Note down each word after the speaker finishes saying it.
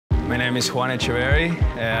My name is Juan Echeverry.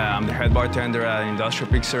 I'm the head bartender at Industria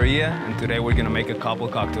Pizzeria, and today we're gonna make a couple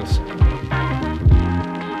cocktails.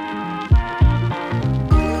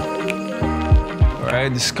 All right,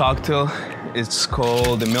 this cocktail is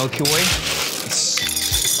called the Milky Way.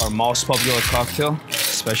 It's our most popular cocktail,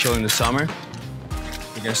 especially in the summer.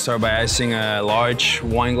 We're gonna start by icing a large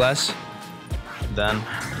wine glass. Then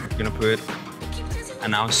we're gonna put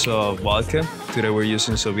an ounce of vodka. Today we're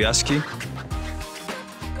using Sobieski.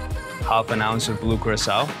 Half an ounce of blue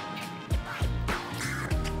curacao.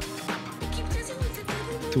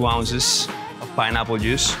 2 ounces of pineapple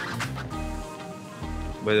juice.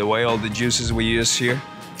 By the way, all the juices we use here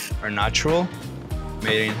are natural,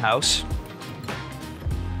 made in-house.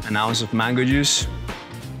 An ounce of mango juice.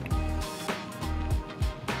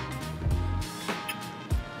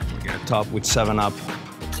 We're gonna top with 7-Up.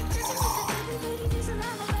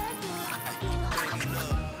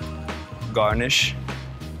 Garnish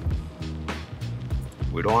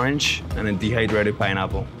with orange and a dehydrated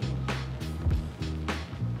pineapple.